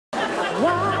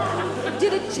Why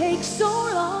did it take so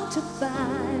long to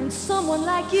find someone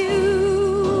like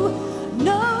you?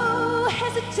 No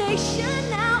hesitation,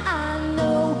 now I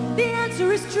know the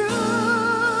answer is true.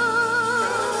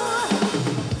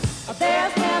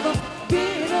 There's never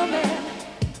been a man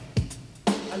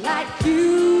like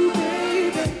you,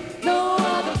 baby. No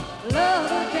other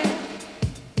lover can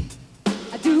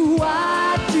do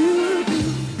what you do.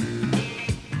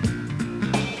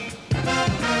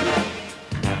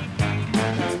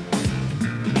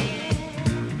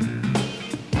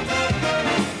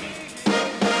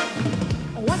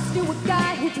 Once knew a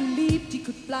guy who believed he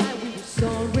could fly. We were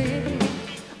soaring.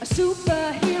 A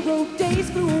superhero days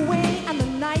flew away, and the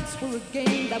nights were a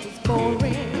game that was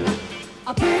boring.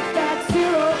 I picked that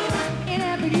zero in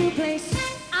every new place.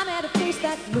 I met a face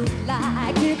that looked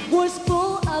like it was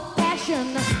full of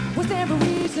passion. Was there a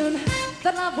reason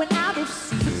that love went out of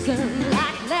season,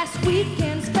 like last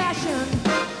weekend's fashion?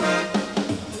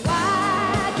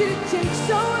 Why did it take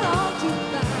so long to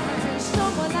find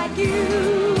someone like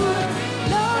you?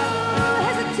 No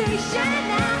hesitation,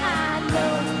 now I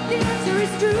know the answer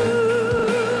is true.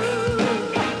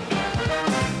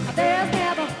 There's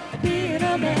never been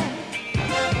a man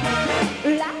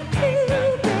like you,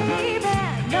 baby.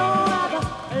 No other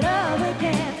lover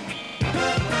can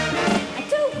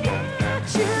do what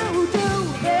you do.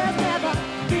 There's never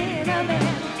been a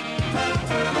man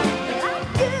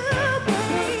like you,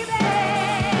 baby.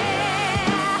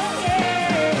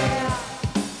 Yeah.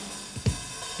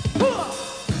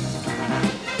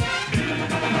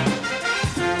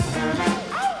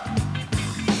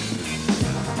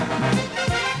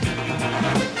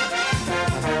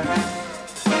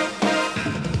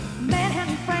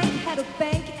 Manhattan Frank had a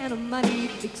bank and a money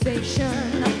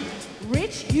fixation.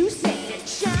 Rich, you say,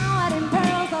 showered in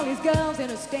pearls, all these girls in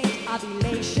a state of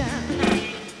elation.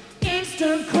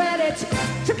 Instant credit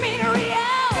took me to Rio.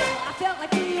 I felt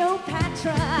like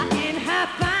Cleopatra in her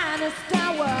finest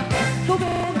hour. So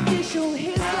beneficial,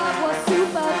 his love was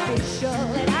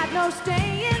superficial. It had no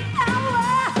staying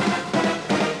power.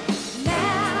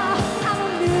 Now I'm a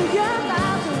million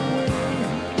miles away,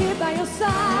 here by your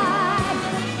side.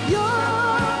 Your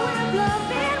way of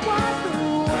loving was the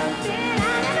one thing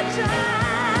I never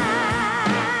tried.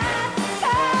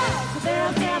 'Cause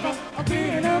there's never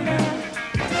been a man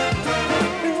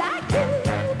like you,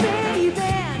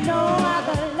 baby. No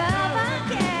other lover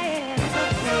can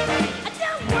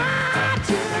do what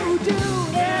you do.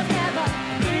 There's never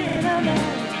been a man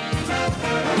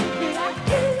like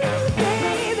you,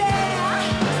 baby.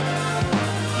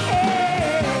 Yeah.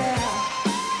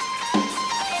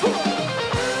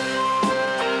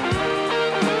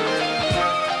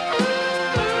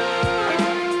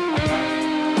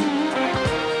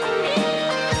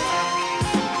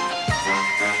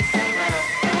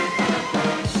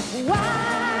 Why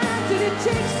did it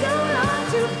take so long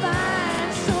to find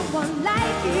someone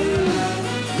like you?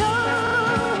 No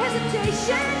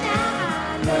hesitation, now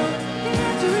I know the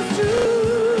answer is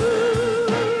true.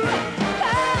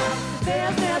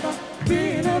 There's never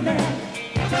been a man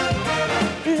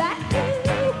like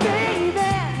you,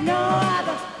 baby. No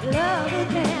other lover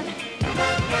can